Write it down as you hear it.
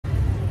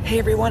Hey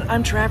everyone,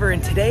 I'm Trevor,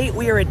 and today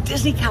we are at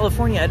Disney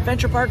California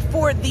Adventure Park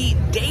for the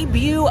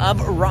debut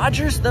of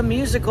Rogers the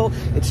Musical.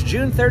 It's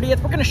June 30th.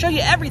 We're going to show you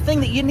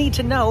everything that you need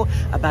to know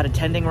about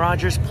attending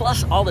Rogers,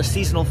 plus all the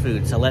seasonal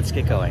food. So let's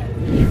get going.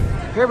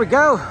 Here we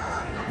go.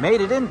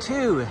 Made it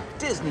into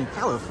Disney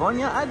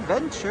California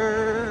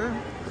Adventure.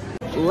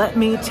 Let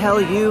me tell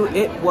you,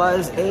 it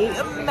was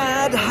a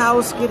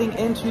madhouse getting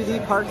into the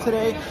park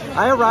today.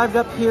 I arrived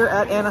up here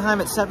at Anaheim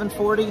at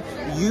 7:40.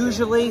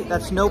 Usually,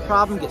 that's no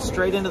problem. Get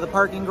straight into the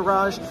parking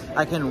garage.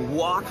 I can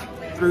walk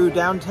through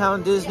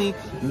downtown Disney,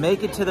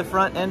 make it to the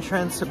front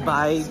entrance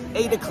by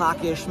 8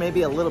 o'clock-ish,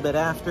 maybe a little bit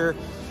after.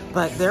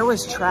 But there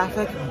was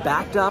traffic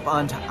backed up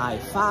onto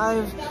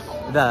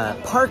I-5. The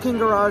parking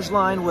garage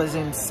line was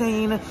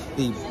insane.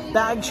 The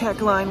bag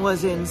check line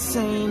was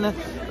insane.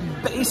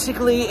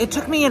 Basically, it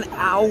took me an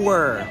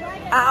hour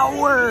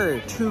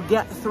to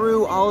get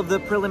through all of the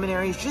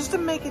preliminaries just to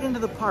make it into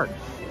the park.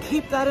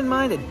 Keep that in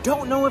mind. I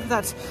don't know if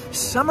that's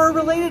summer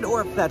related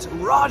or if that's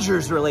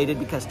Rogers related,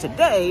 because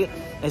today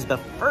is the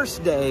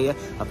first day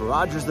of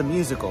Rogers the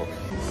Musical.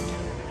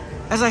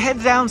 As I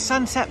head down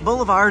Sunset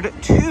Boulevard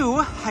to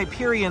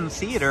Hyperion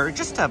Theater,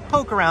 just to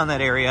poke around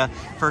that area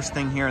first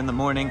thing here in the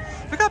morning,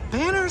 we got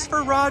banners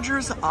for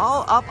Rogers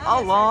all up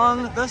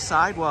along the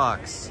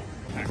sidewalks.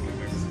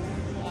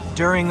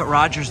 During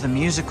Rogers the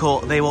Musical,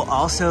 they will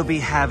also be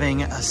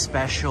having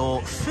special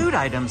food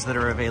items that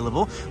are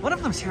available. One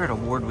of them's here at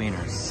Award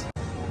Wieners.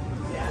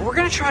 We're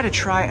gonna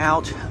try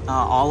out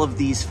all of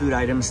these food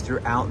items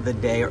throughout the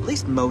day, or at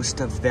least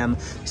most of them.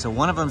 So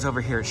one of them's over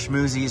here at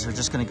Schmoozie's. We're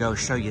just gonna go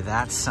show you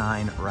that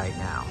sign right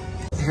now.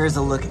 Here's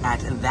a look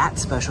at that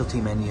specialty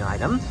menu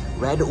item,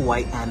 red,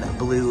 white, and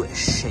blue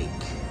shake.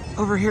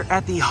 Over here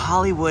at the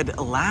Hollywood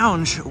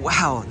Lounge,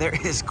 wow, there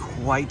is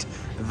quite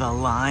the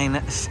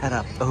line set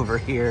up over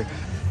here.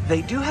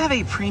 They do have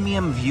a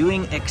premium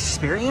viewing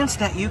experience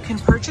that you can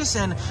purchase,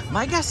 and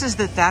my guess is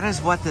that that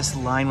is what this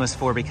line was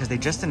for, because they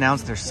just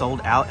announced they're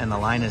sold out and the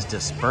line is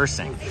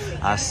dispersing.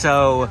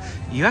 So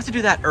you have to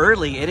do that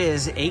early. It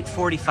is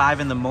 8:45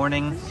 in the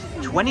morning,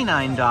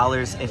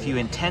 $29 if you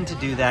intend to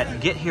do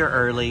that. Get here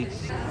early.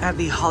 At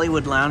the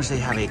Hollywood Lounge, they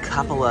have a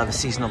couple of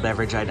seasonal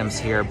beverage items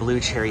here, blue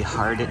cherry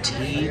hard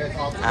tea,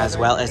 as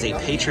well as a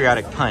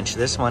Patriotic Punch.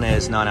 This one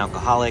is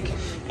non-alcoholic,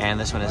 and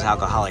this one is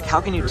alcoholic. How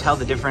can you tell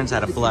the difference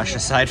at a blush,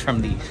 aside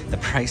from the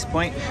price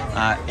point?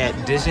 At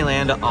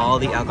Disneyland, all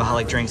the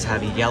alcoholic drinks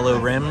have yellow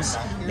rims.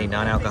 The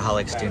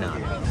non-alcoholics do not.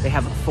 They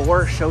have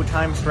 4 show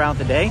times throughout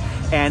the day,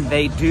 and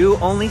they do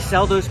only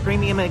sell those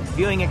premium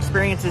viewing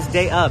experiences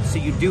day of, so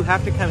you do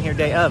have to come here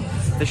day of.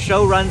 The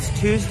show runs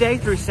Tuesday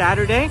through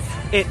Saturday.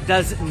 It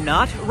does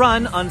not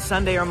run on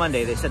Sunday or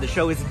Monday. They said the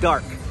show is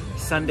dark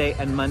Sunday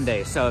and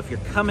Monday. So if you're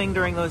coming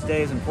during those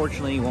days,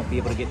 unfortunately, you won't be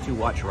able to get to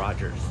watch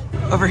Rogers.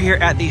 Over here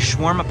at the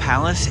Shawarma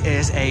Palace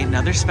is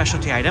another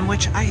specialty item,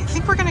 which I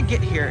think we're gonna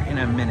get here in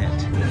a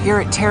minute. Here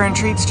at Terran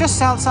Treats,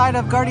 just outside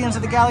of Guardians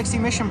of the Galaxy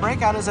Mission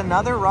Breakout, is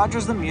another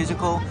Rogers the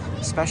Musical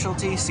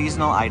specialty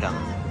seasonal item.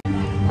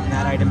 And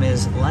that item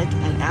is like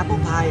an apple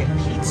pie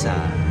pizza.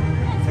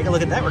 Take a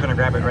look at that. We're gonna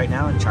grab it right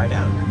now and try it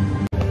out.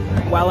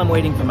 While I'm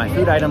waiting for my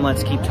food item,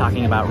 let's keep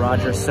talking about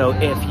Rogers. So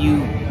if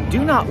you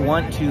do not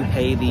want to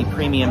pay the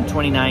premium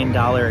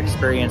 $29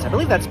 experience, I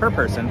believe that's per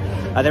person,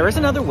 there is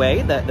another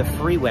way, the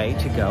free way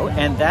to go,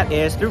 and that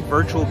is through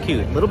virtual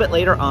queue. A little bit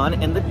later on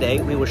in the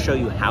day, we will show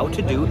you how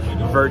to do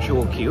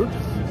virtual queue.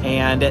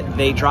 And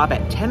they drop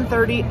at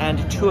 10:30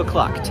 and 2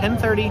 o'clock.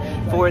 10:30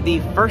 for the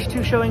first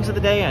 2 showings of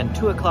the day and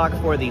 2 o'clock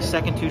for the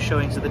second 2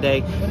 showings of the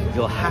day.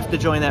 You'll have to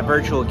join that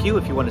virtual queue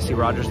if you want to see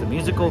Rogers the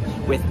Musical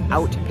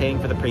without paying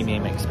for the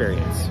premium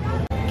experience.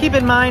 Keep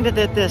in mind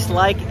that this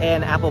like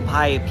an apple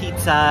pie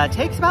pizza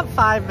takes about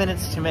 5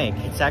 minutes to make.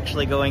 It's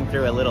actually going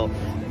through a little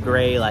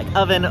gray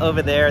oven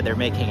over there. They're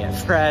making it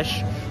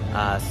fresh.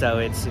 So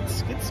it's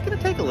gonna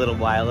take a little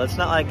while. It's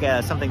not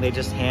like something they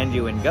just hand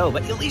you and go,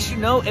 but at least you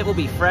know it will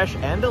be fresh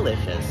and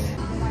delicious.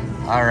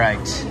 All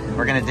right,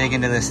 we're gonna dig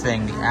into this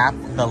thing,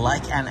 the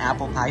like an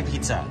apple pie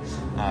pizza.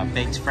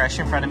 Baked fresh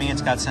in front of me.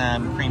 It's got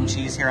some cream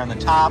cheese here on the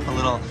top, a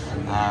little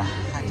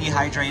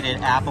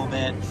dehydrated apple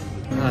bit.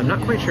 I'm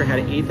not quite sure how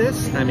to eat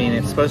this. I mean,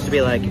 it's supposed to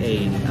be like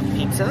a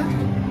pizza,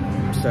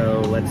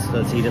 so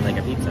let's eat it like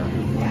a pizza.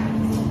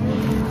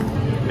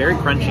 Very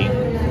crunchy.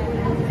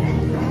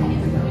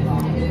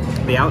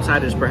 The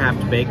outside is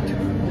perhaps baked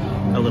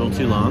a little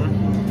too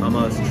long,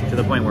 almost to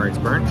the point where it's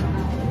burnt.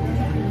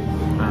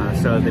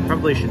 So they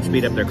probably should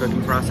speed up their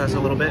cooking process a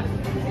little bit.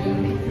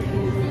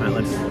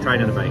 Let's try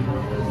another bite.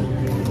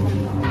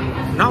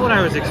 Not what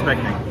I was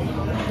expecting.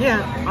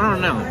 Yeah, I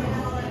don't know.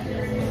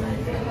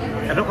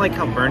 I don't like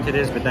how burnt it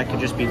is, but that could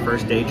just be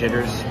first day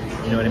jitters.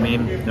 You know what I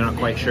mean? They're not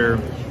quite sure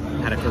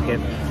how to cook it,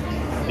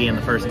 being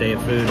the first day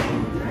of food.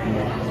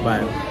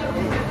 But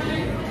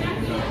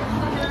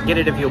get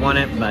it if you want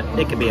it, but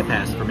it could be a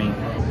pass for me.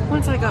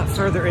 Once I got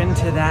further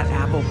into that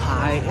apple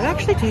pie, it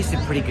actually tasted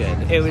pretty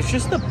good. It was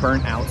just the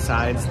burnt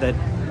outsides that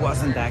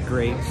wasn't that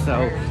great.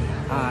 So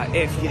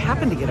if you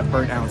happen to get a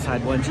burnt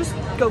outside one, just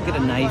go get a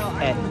knife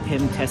at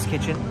Pim Test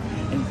Kitchen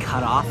and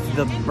cut off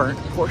the burnt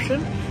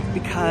portion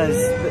because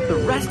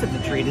the rest of the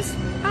treat is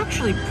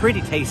actually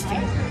pretty tasty.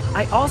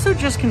 I also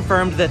just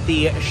confirmed that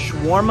the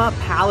Shawarma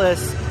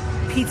Palace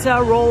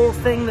pizza roll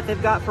thing that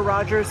they've got for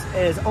Rogers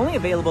is only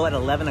available at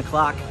 11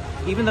 o'clock.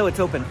 Even though it's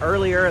open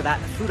earlier,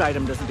 that food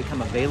item doesn't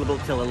become available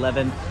till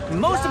 11.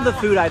 Most of the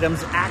food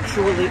items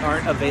actually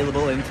aren't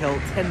available until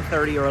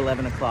 10:30 or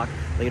 11 o'clock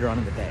later on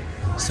in the day.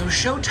 So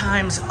show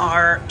times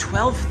are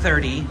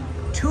 12:30,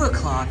 2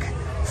 o'clock,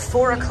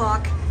 4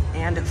 o'clock,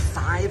 and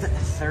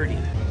 5:30.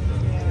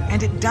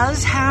 And it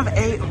does have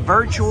a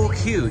virtual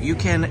queue. You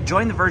can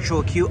join the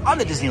virtual queue on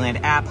the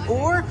Disneyland app,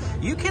 or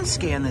you can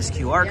scan this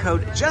QR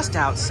code just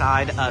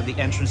outside of the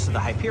entrance to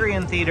the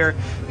Hyperion Theater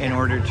in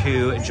order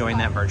to join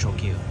that virtual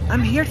queue.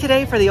 I'm here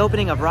today for the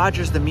opening of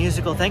Rogers the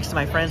Musical, thanks to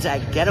my friends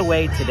at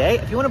Getaway Today.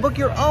 If you want to book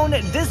your own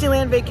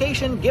Disneyland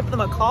vacation, give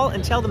them a call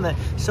and tell them that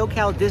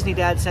SoCal Disney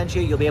Dad sent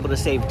you. You'll be able to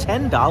save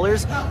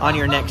 $10 on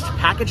your next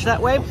package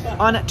that way,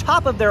 on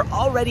top of their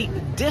already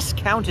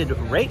discounted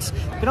rates.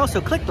 You can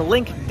also click the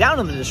link down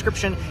in the description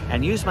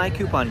and use my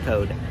coupon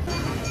code.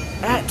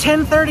 At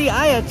 10:30,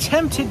 I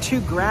attempted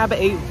to grab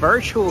a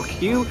virtual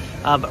queue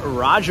of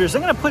Rogers.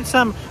 I'm gonna put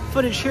some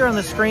footage here on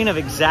the screen of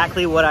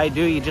exactly what I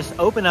do. You just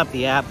open up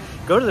the app,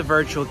 go to the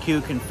virtual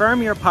queue,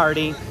 confirm your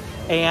party,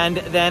 and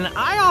then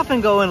I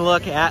often go and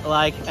look at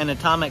like an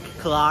atomic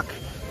clock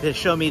to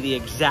show me the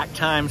exact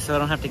time so I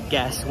don't have to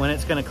guess when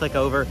it's gonna click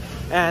over.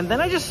 And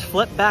then I just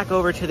flip back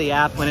over to the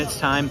app when it's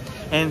time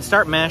and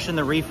start mashing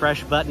the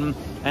refresh button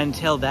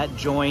until that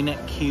join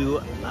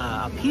queue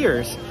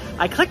appears.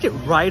 I clicked it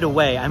right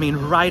away,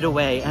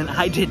 and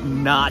I did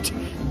not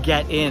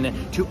get in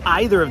to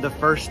either of the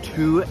first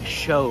two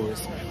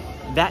shows.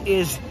 That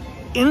is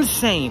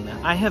insane.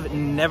 I have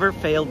never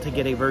failed to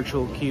get a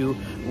virtual queue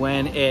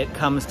when it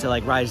comes to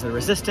like Rise of the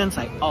Resistance.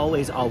 I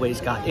always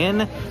got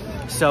in.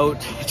 So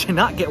to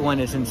not get one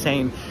is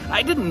insane.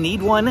 I didn't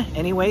need one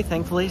anyway,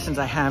 thankfully, since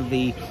I have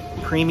the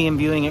premium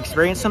viewing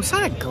experience. So I'm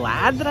sort of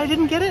glad that I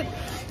didn't get it.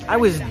 I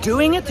was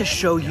doing it to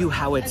show you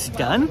how it's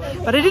done,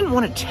 but I didn't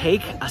want to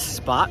take a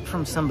spot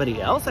from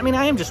somebody else. I mean,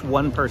 I am just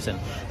one person.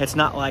 It's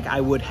not like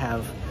I would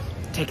have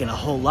taken a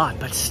whole lot,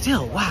 but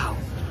still, wow.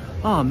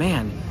 Oh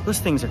man, those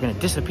things are gonna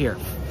disappear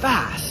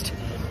fast.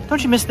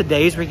 Don't you miss the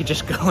days where you could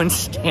just go and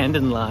stand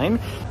in line?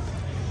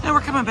 Now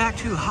we're coming back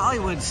to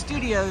Hollywood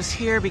Studios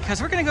here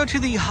because we're gonna go to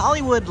the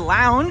Hollywood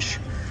Lounge.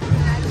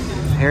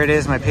 Here it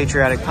is, my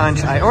Patriotic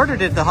Punch. I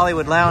ordered it at the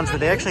Hollywood Lounge, but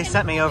they actually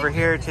sent me over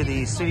here to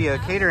the studio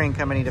catering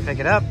company to pick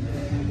it up.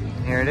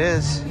 Here it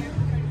is.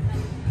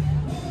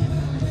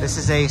 This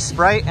is a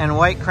Sprite and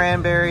white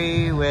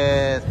cranberry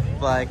with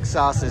like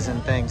sauces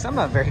and things. I'm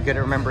not very good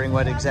at remembering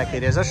what exactly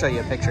it is. I'll show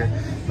you a picture,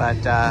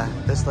 but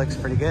this looks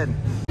pretty good.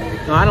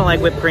 No, I don't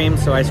like whipped cream,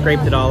 so I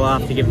scraped it all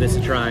off to give this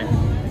a try.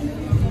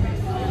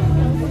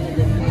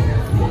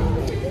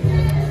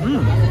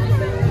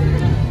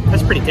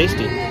 That's pretty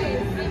tasty.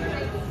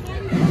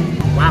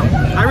 Wow,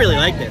 I really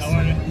like this.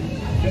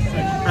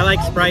 I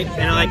like Sprite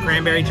and I like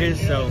cranberry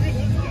juice, so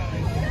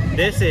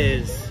this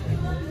is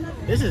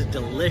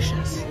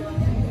delicious.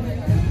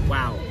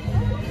 Wow.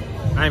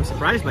 I'm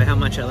surprised by how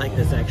much I like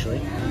this,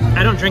 actually.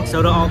 I don't drink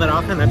soda all that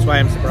often, that's why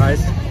I'm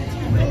surprised.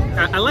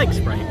 I like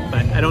Sprite,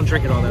 but I don't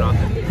drink it all that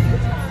often.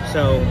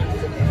 So,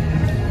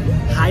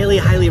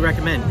 highly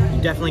recommend.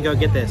 You definitely go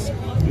get this.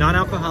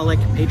 Non-alcoholic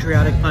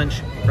Patriotic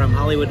Punch from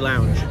Hollywood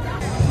Lounge.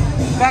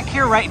 Back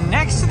here right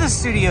next to the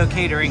studio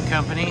catering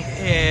company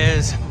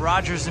is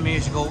Rogers the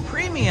Musical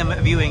Premium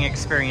Viewing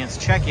Experience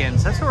check-in.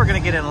 So that's what we're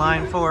gonna get in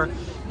line for.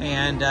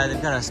 And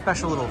they've got a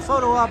special little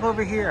photo op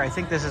over here. I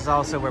think this is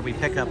also where we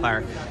pick up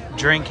our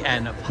drink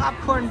and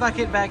popcorn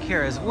bucket back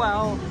here as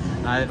well.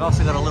 They've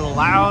also got a little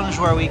lounge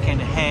where we can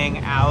hang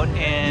out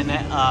in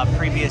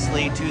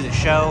previously to the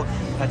show.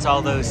 That's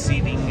all those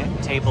seating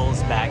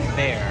tables back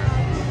there.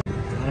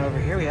 And over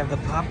here we have the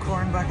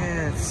popcorn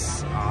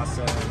buckets.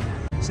 Awesome.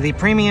 So the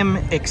premium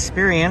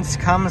experience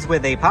comes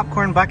with a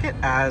popcorn bucket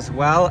as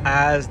well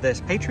as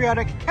this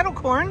patriotic kettle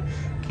corn.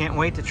 Can't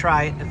wait to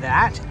try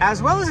that,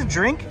 as well as a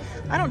drink.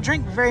 I don't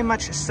drink very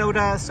much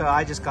soda, so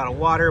I just got a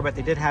water, but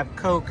they did have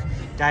Coke,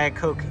 Diet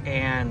Coke,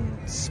 and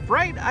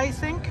Sprite, I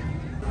think.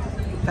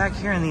 Back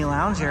here in the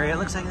lounge area, it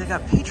looks like they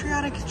got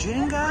patriotic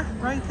Jenga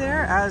right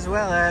there, as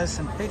well as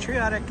some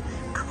patriotic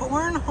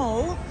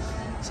cornhole.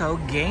 So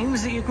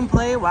games that you can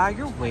play while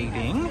you're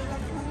waiting.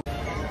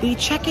 The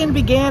check-in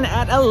began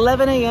at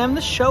 11 a.m.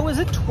 The show is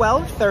at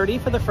 12:30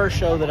 for the first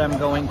show that I'm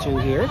going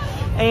to here.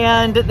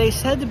 And they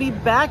said to be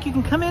back, you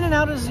can come in and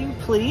out as you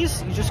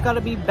please. You just got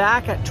to be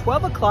back at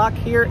 12 o'clock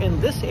here in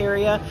this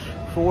area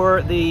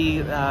for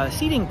the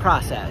seating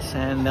process.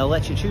 And they'll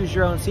let you choose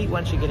your own seat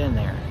once you get in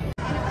there.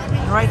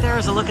 And right there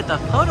is a look at the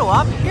photo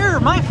op. Here are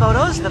my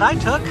photos that I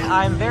took.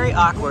 I'm very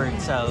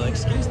awkward, so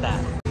excuse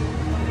that.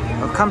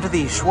 We'll come to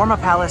the Shawarma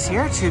Palace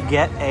here to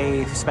get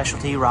a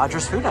specialty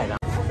Rogers food item.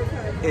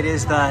 It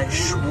is the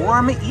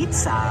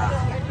Shawarm-izza,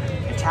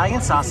 Italian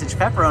sausage,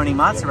 pepperoni,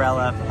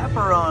 mozzarella,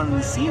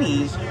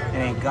 pepperoncini,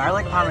 and a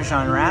garlic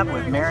parmesan wrap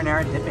with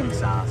marinara dipping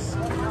sauce.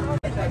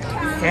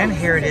 And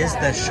here it is,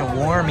 the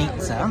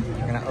Shawarm-izza.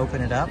 We're gonna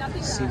open it up,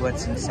 see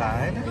what's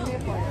inside.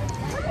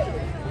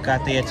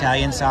 Got the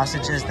Italian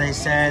sausage, as they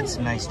said,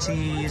 some nice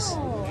cheese,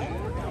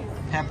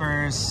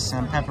 peppers,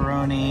 some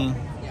pepperoni.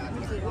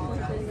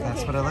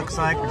 That's what it looks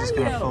like. We're just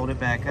gonna fold it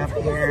back up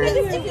here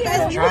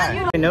and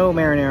try it. No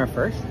marinara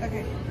first.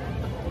 Okay.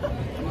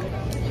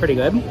 Pretty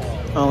good,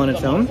 all on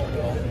its own.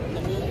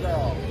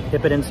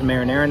 Dip it in some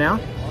marinara now.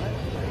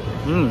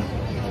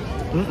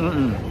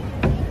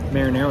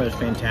 Marinara is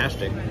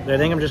fantastic. But I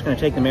think I'm just gonna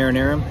take the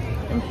marinara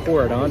and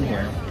pour it on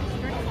here.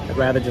 I'd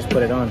rather just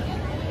put it on.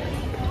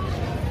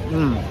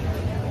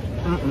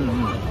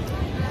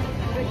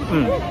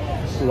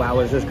 Wow,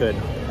 is this good.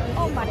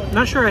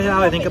 Not sure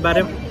how I think about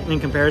it in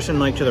comparison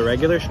like to the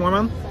regular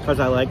shawarma, because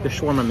I like the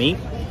shawarma meat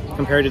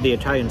compared to the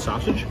Italian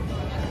sausage.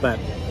 But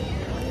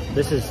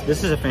this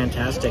is a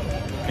fantastic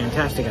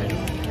item.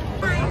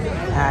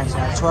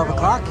 At 12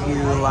 o'clock, you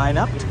line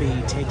up to be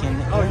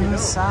taken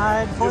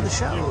inside for the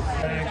show.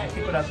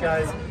 Keep it up,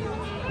 guys.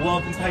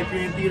 Welcome to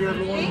Hyperion Theater,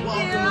 everyone.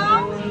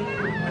 Welcome.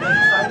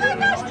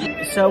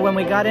 So when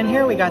we got in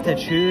here, we got to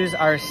choose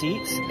our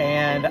seats,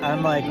 and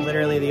I'm like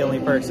literally the only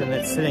person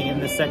that's sitting in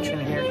this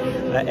section here.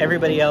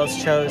 Everybody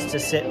else chose to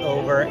sit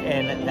over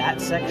in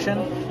that section,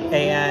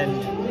 and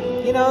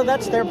you know,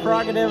 that's their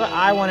prerogative.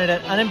 I wanted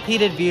an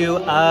unimpeded view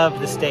of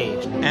the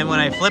stage. And when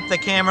I flip the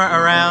camera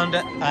around,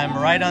 I'm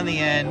right on the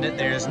end.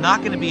 There's not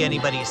going to be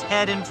anybody's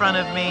head in front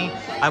of me.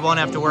 I won't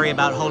have to worry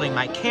about holding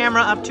my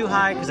camera up too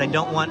high because I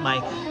don't want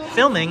my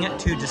filming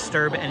to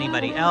disturb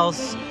anybody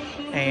else.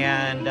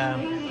 And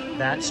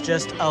that's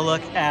just a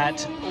look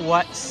at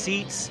what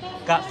seats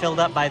got filled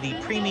up by the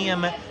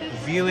premium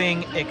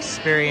viewing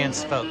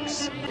experience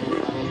folks.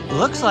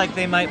 Looks like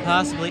they might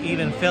possibly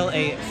even fill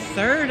a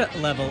third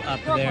level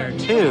up there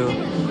too.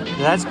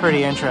 That's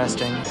pretty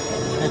interesting.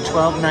 At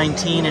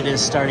 12:19 it is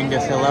starting to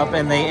fill up,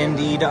 and they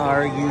indeed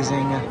are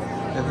using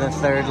the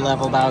third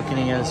level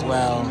balcony as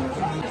well.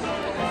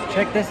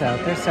 Check this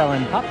out, they're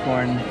selling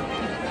popcorn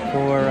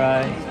for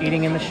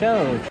eating in the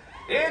show.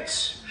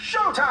 It's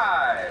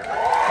showtime!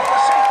 For the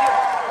safety of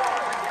all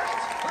other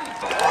guests, please.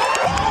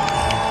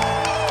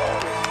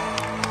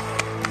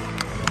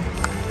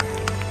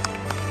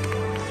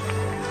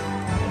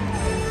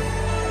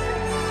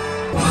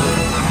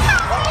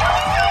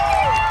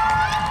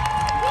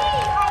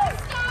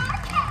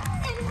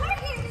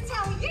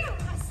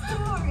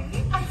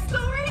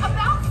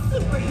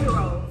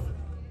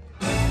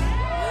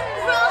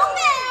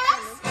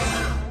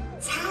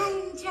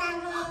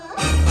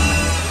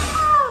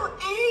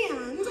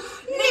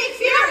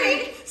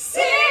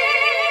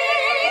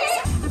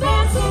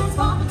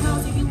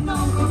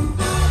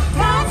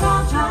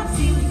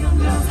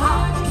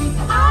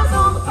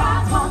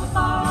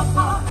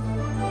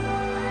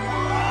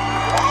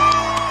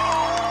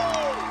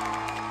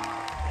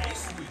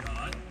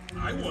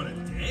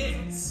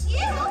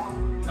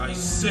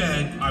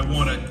 I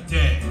want to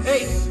dance.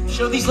 Hey,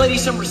 show these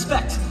ladies some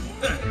respect.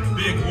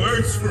 Big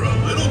words for a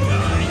little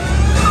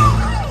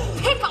guy.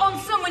 Pick on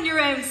someone your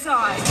own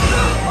size.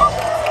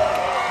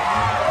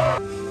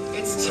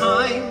 It's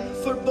time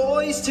for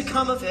boys to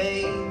come of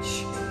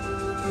age.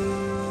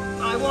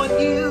 I want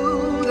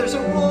you, there's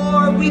a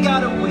war we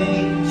gotta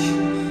wage.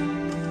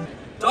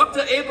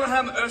 Dr.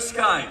 Abraham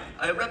Erskine,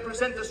 I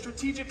represent the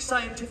Strategic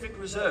Scientific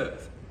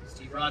Reserve.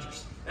 Steve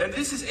Rogers. And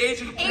this is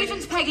Agent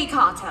Peggy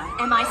Carter,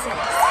 MI6.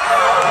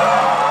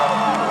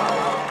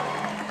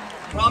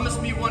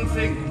 Promise me one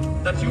thing,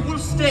 that you will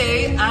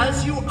stay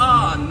as you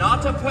are,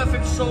 not a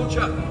perfect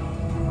soldier,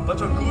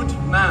 but a good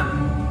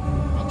man.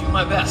 I'll do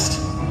my best.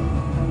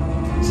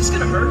 Is this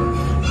gonna hurt?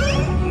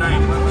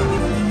 9.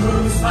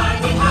 Who's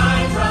fighting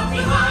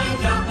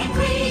behind, jumping,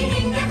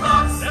 cleaning their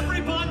clocks?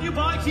 Every bond you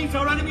buy keeps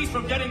our enemies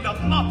from getting the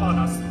mop on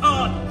us,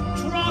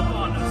 drop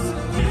on us.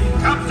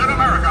 Captain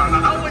America and the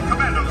Howling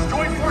Commandos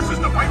join forces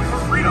to fight for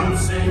freedom.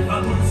 Save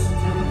a moose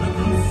to the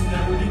goose,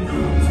 never be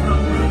news from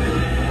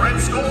within. Red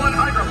Skull and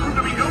Hydra prove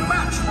to be no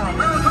match for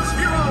America's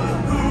hero.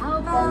 How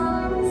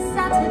about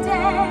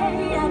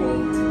Saturday at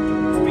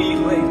 8? Be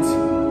late.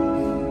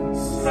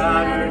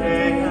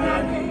 Saturday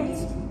at 8.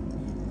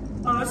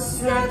 A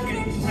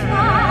second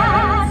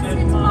chance at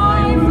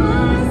my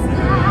first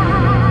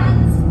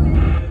dance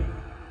with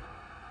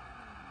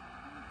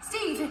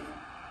Steve.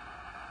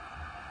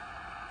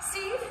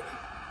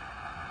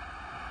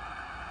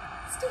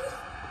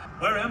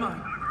 Where am I?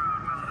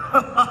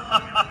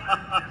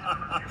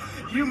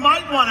 You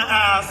might want to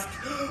ask,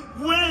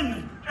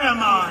 when am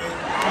I?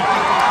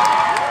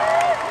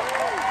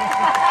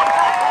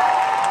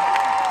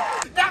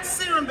 That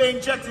serum they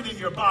injected in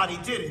your body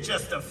didn't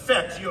just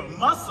affect your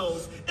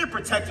muscles, it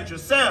protected your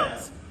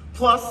cells.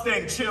 Plus,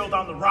 staying chilled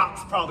on the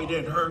rocks probably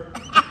didn't hurt.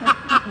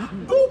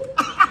 Boop!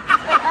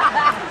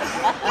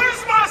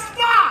 Where's my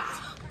spot?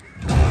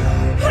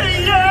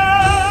 Hey, yeah!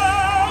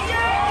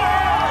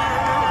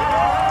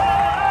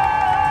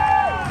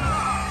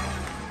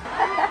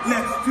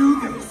 Let's do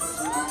this.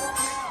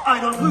 I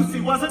Know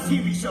Lucy was a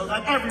TV show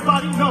that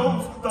everybody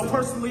knows, though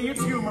personally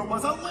its humor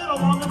was a little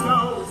on the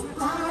nose.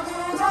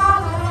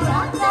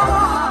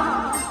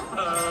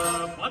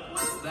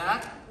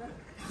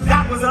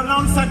 was a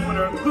non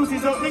sequitur,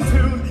 Lucy's opening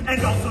tune,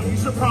 and also you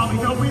should probably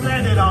know we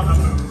landed on the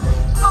moon.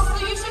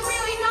 Also, you should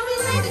really know we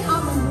landed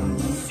on the moon.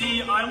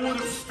 See, I would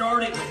have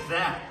started with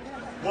that.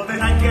 Well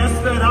then I guess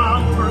that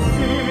I'll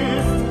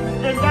persist,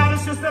 and that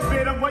is just a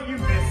bit of what you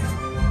missed.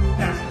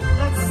 Now,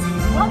 let's see,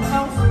 what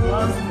else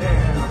was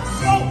there?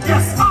 Oh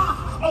yes,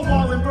 a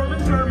wall in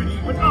Berlin, Germany,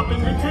 went up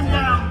and then came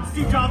down.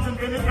 Steve Jobs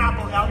invented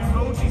Apple, now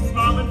emoji,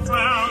 smile and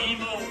frown.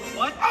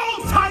 What?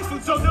 Oh, Thai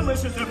food so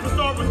delicious, and for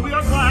Star Wars we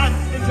are glad.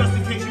 And just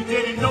in case you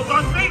didn't know,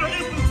 Darth Vader is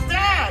Luke's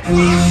dad. I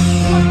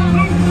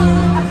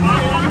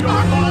am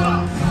your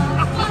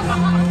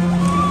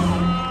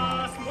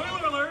father.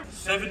 Spoiler alert.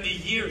 70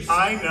 years.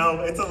 I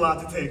know, it's a lot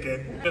to take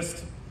in.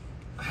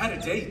 I had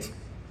a date.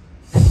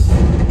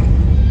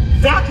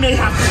 That may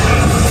have to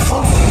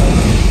wait.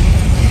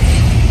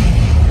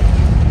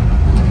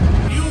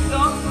 Use the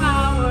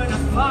power to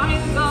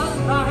find the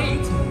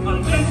light.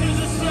 Avengers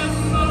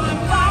assemble and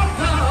fight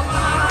the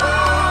fight.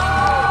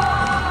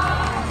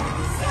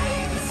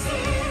 Save the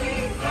city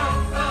from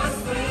the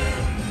spin.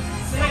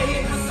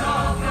 Save us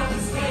all from the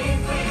state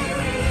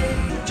we're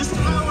in. Just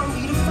how are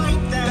we to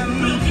fight them?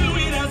 We'll do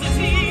it as a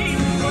team.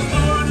 We'll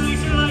throw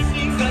unleash your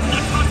lightning, then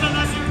that cost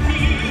us your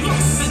keys.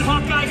 And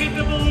Hawkeye hit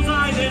the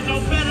bullseye, there's no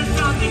better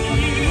shot than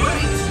you.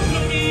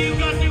 Loki, you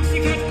got nukes to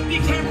catch, be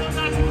careful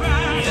not to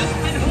crash.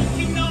 And hope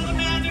you know the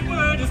magic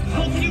word is,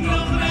 hope you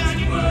know the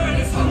magic word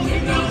is, hope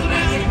you know the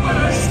magic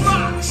word is.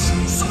 Smosh!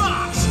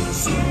 Smosh!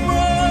 Smosh!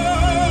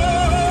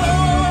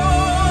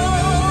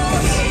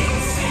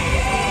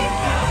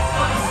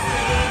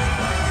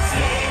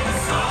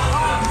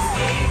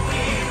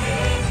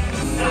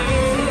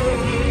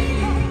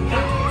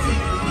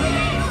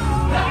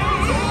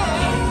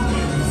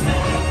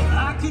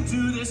 I could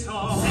do this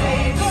all.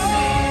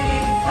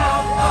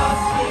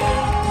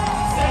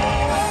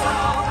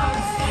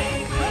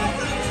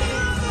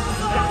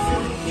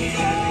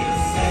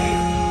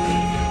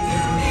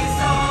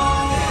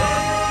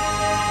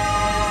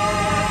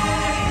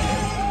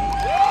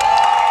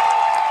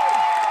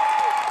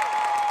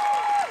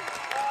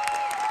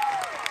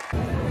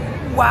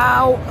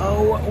 Wow,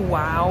 oh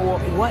wow,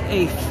 what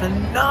a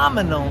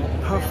phenomenal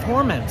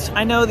performance.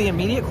 I know the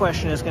immediate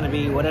question is going to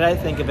be, what did I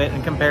think of it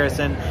in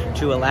comparison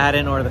to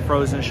Aladdin or the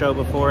Frozen show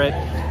before it?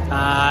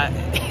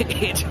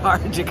 It's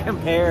hard to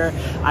compare.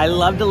 I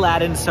loved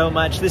Aladdin so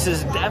much. This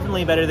is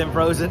definitely better than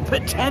Frozen,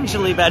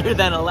 potentially better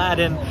than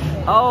Aladdin.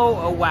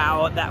 Oh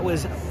wow, that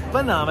was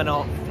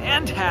phenomenal,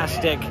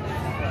 fantastic.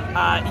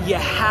 You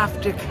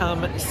have to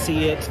come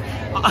see it.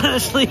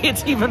 Honestly,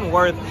 it's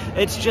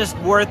just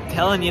worth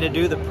telling you to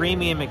do the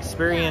premium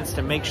experience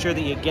to make sure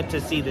that you get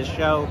to see the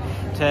show,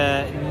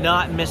 to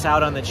not miss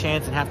out on the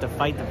chance and have to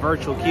fight the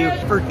virtual queue.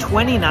 For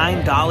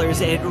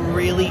 $29, it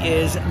really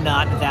is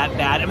not that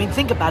bad. I mean,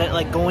 think about it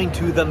like going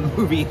to the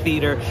movie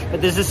theater, but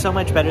this is so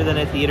much better than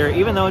a theater.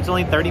 Even though it's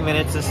only 30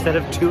 minutes instead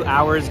of 2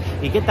 hours,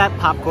 you get that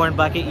popcorn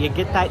bucket, you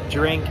get that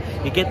drink,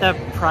 you get the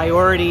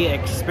priority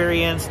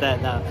experience,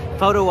 the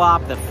photo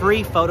op, the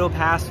free photo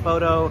pass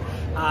photo.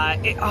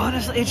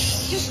 Honestly,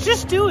 it's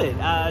just do it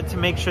to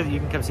make sure that you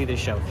can come see this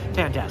show.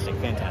 Fantastic,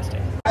 fantastic.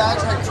 I'm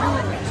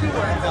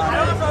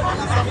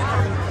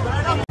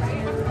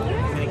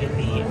gonna get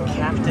the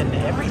Captain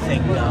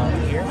Everything dog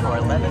here for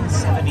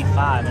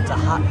 $11.75. It's a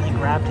hotly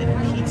wrapped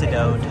in pizza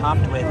dough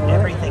topped with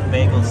everything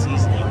bagel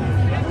seasoning.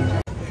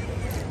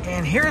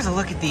 And here's a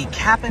look at the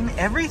Captain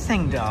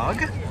Everything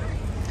dog.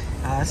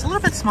 It's a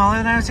little bit smaller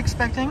than I was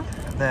expecting.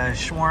 The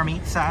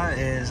Shawarm-izza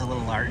is a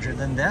little larger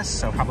than this,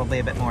 so probably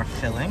a bit more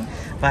filling.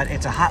 But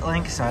it's a hot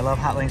link, so I love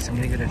hot links, so I'm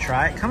gonna give it a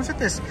try. It comes with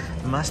this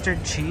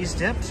mustard cheese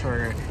dip, so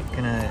we're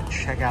gonna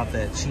check out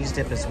the cheese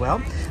dip as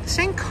well. The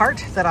same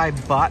cart that I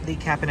bought the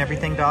Captain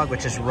Everything dog,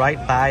 which is right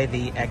by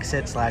the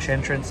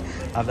exit/entrance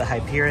of the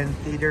Hyperion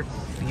Theater.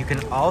 You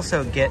can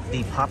also get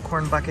the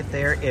popcorn bucket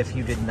there if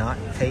you did not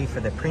pay for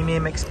the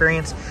premium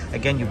experience.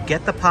 Again, you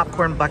get the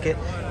popcorn bucket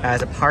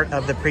as a part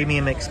of the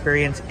premium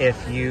experience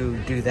if you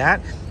do that.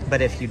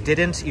 But if you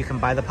didn't, you can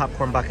buy the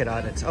popcorn bucket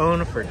on its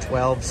own for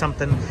 $12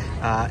 something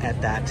at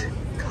that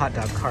hot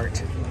dog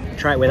cart.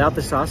 Try it without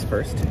the sauce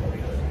first.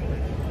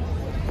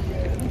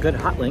 Good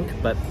hot link,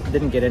 but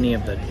didn't get any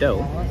of the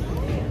dough.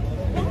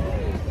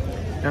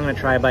 I'm gonna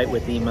try a bite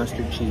with the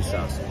mustard cheese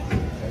sauce.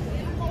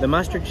 The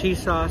mustard cheese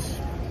sauce,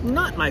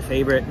 not my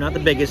favorite, not the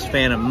biggest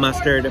fan of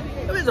mustard.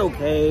 It was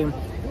okay,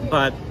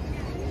 but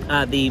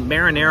the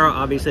marinara,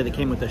 obviously, that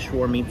came with the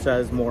Shawarm-izza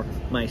is more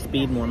my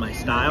speed, more my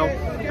style.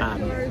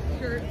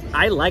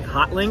 I like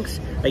hot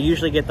links. I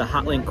usually get the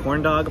hot link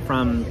corn dog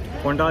from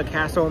Corn Dog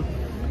Castle,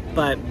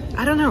 but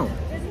I don't know.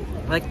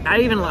 Like, I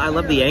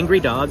love the Angry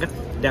Dog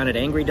down at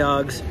Angry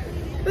Dogs.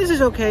 This is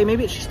okay.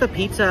 Maybe it's just the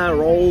pizza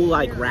roll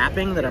like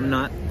wrapping that I'm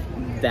not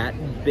that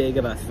big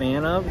of a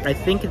fan of. I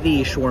think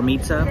the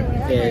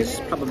Shawarm-izza is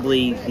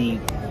probably the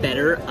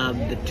better of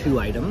the two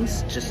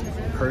items, just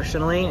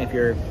personally, if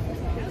you're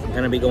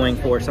gonna be going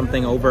for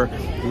something over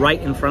right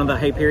in front of the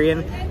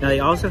Hyperion. Now they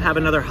also have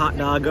another hot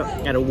dog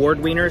at Award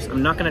Wieners.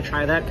 I'm not gonna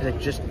try that because I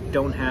just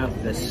don't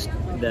have the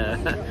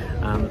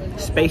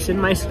space in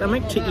my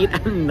stomach to eat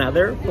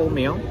another full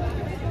meal.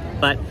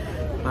 but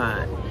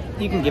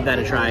you can give that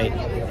a try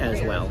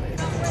as well.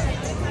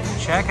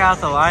 Check out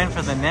the line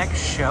for the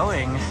next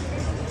showing.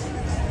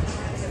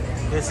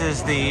 This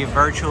is the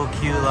virtual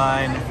queue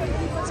line.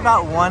 It's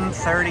about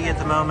 1:30 at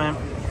the moment,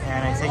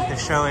 and I think the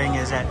showing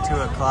is at 2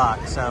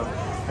 o'clock, so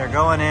they're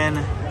going in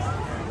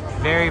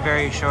very,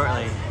 very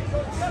shortly.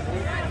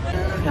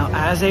 Now,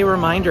 as a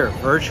reminder,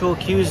 virtual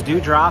queues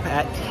do drop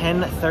at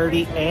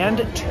 10:30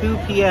 and 2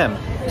 p.m.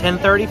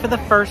 10:30 for the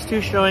first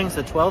two showings,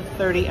 the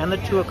 12:30 and the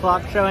 2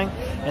 o'clock showing,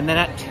 and then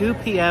at 2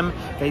 p.m.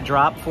 they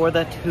drop for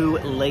the two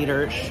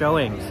later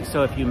showings.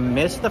 So if you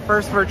missed the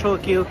first virtual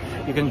queue,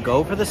 you can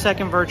go for the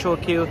second virtual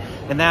queue,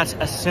 and that's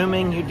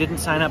assuming you didn't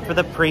sign up for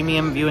the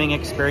premium viewing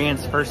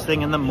experience first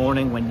thing in the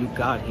morning when you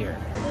got here.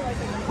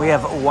 We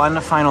have one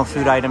final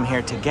food item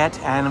here to get,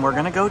 and we're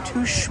gonna go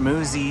to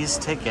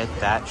Schmoozies to get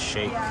that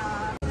shake.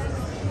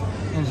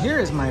 And here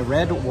is my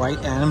red,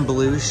 white, and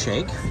blue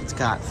shake. It's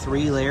got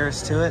 3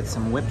 layers to it,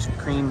 some whipped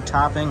cream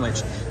topping,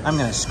 which I'm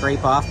gonna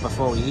scrape off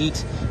before we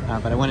eat,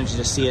 but I wanted you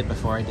to see it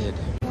before I did.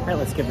 All right,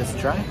 let's give this a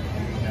try.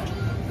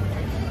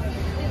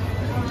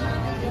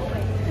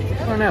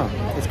 I don't know,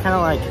 it's kind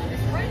of like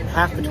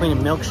half between a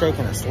milkshake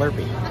and a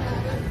Slurpee.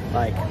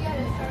 Like,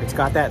 it's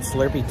got that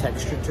Slurpee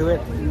texture to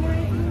it,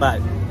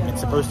 but it's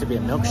supposed to be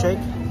a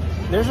milkshake.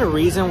 There's a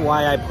reason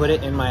why I put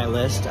it in my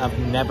list of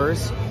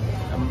nevers.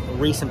 A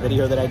recent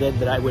video that I did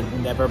that I would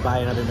never buy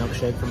another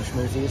milkshake from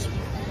Schmoozies,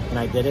 and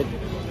I did it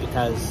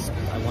because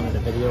I wanted a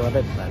video of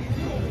it. But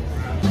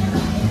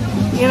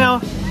you know,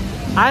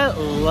 I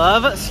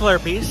love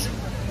Slurpees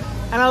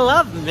and I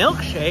love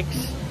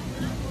milkshakes,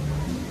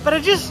 but I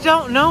just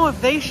don't know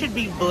if they should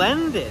be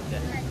blended.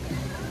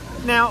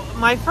 Now,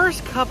 my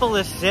first couple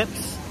of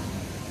sips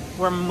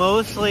were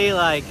mostly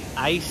like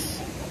ice,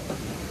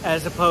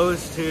 as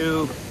opposed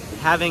to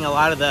having a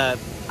lot of the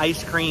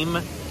ice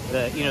cream,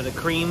 the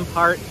cream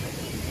part.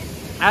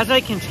 As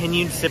I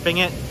continued sipping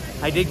it,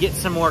 I did get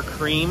some more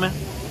cream,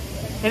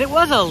 and it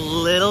was a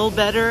little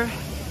better,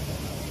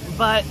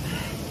 but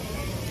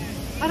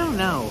I don't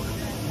know.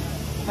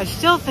 I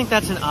still think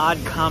that's an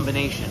odd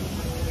combination.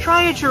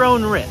 Try at your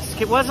own risk.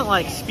 It wasn't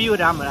like spew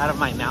it out of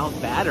my mouth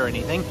bad or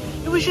anything.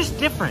 It was just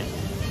different.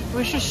 It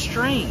was just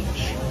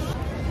strange.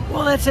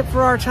 Well, that's it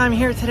for our time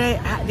here today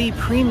at the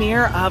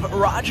premiere of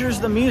Rogers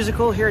the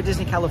Musical here at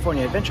Disney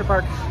California Adventure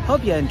Park.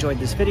 Hope you enjoyed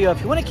this video.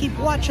 If you want to keep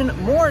watching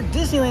more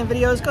Disneyland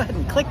videos, go ahead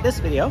and click this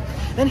video,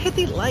 then hit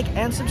the like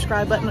and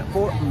subscribe button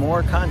for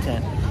more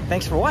content.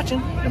 Thanks for watching,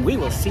 and we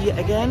will see you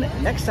again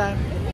next time.